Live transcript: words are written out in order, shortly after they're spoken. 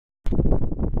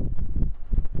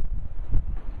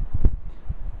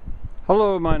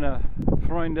Hallo meine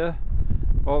Freunde,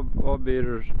 ob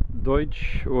ihr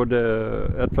Deutsch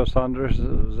oder etwas anderes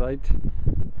seid.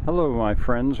 Hello my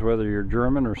friends, whether you're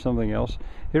German or something else.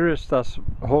 Hier ist das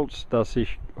Holz, das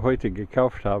ich heute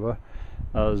gekauft habe,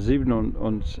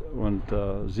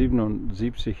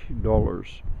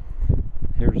 $77.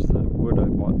 Here's the wood I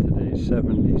bought today,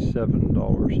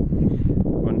 $77.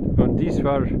 Und dies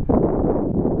war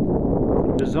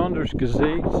besonders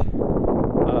gesägt,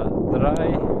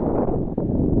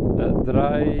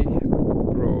 drei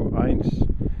pro eins.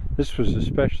 This was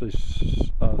especially sawed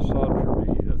for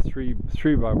me,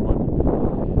 three by one.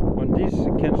 Und dies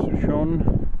kennst du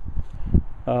schon.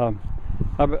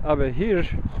 Aber hier,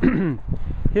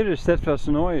 hier ist etwas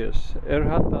Neues.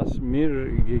 Hat das mir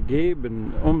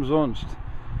gegeben, umsonst.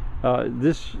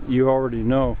 This you already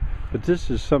know, but this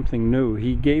is something new.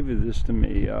 He gave this to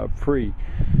me free.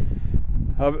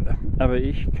 Aber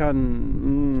ich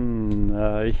kann,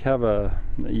 ich habe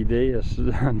Ideen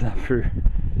dafür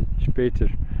später.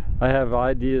 I have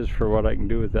ideas for what I can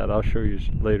do with that. I'll show you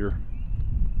later.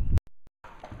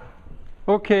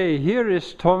 Okay, hier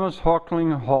ist Thomas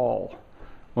Hockling Hall.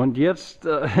 Und jetzt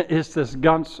ist es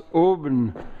ganz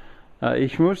oben.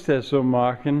 Ich musste es so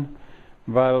machen,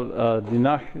 weil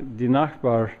die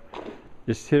Nachbar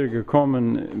ist hier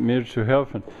gekommen, mir zu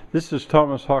helfen. This is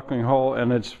Thomas Hockling Hall,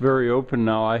 and it's very open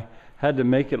now. I had to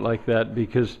make it like that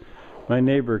because my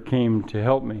neighbor came to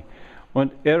help me.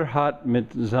 Und hat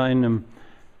mit seinem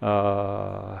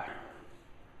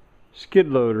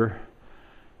skidloader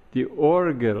die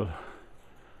Orgel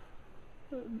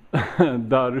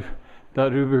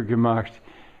darüber gemacht.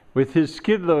 With his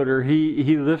skidloader,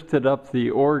 he lifted up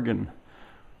the organ,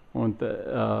 und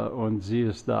sie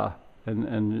ist da.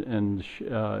 And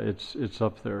it's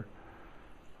up there.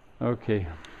 Okay.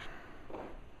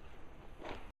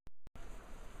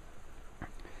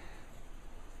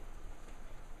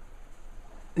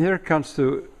 Hier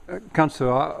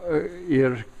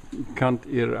könnt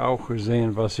ihr auch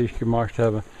sehen, was ich gemacht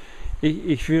habe.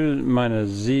 Ich will meine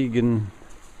Ziegen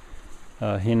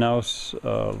hinaus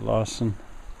lassen,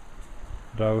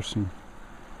 draußen,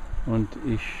 und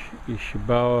ich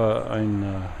baue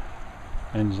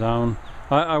ein Zaun.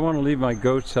 I want to leave my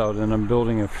goats out, and I'm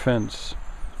building a fence.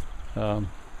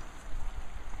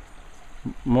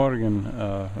 Morgen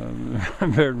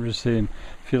werden wir sehen.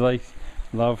 Vielleicht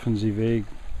laufen sie weg.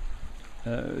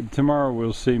 Tomorrow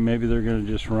we'll see. Maybe they're going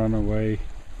to just run away.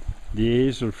 Die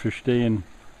Esel verstehen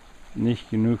nicht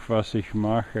genug, was ich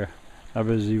mache,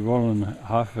 aber sie wollen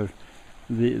Hafer.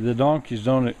 The donkeys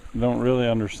don't really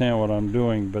understand what I'm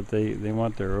doing, but they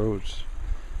want their oats.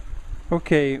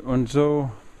 Okay, und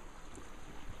so,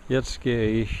 jetzt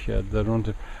gehe ich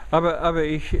darunter. Aber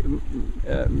ich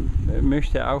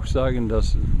möchte auch sagen,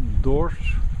 dass dort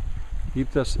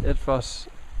gibt es etwas,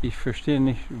 ich verstehe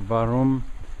nicht, warum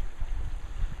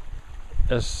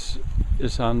es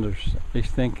ist anders.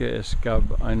 Ich denke, es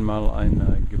gab einmal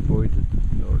ein Gebäude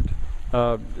dort.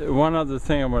 One other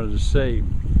thing I wanted to say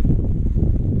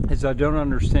is I don't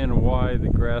understand why the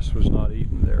grass was not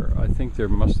eaten there. I think there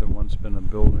must have once been a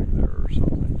building there or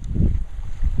something.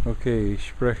 Okay, ich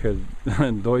spreche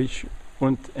Deutsch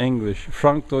und English,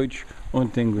 Frankdeutsch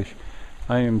und English.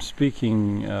 I am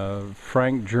speaking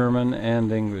Frank German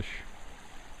and English.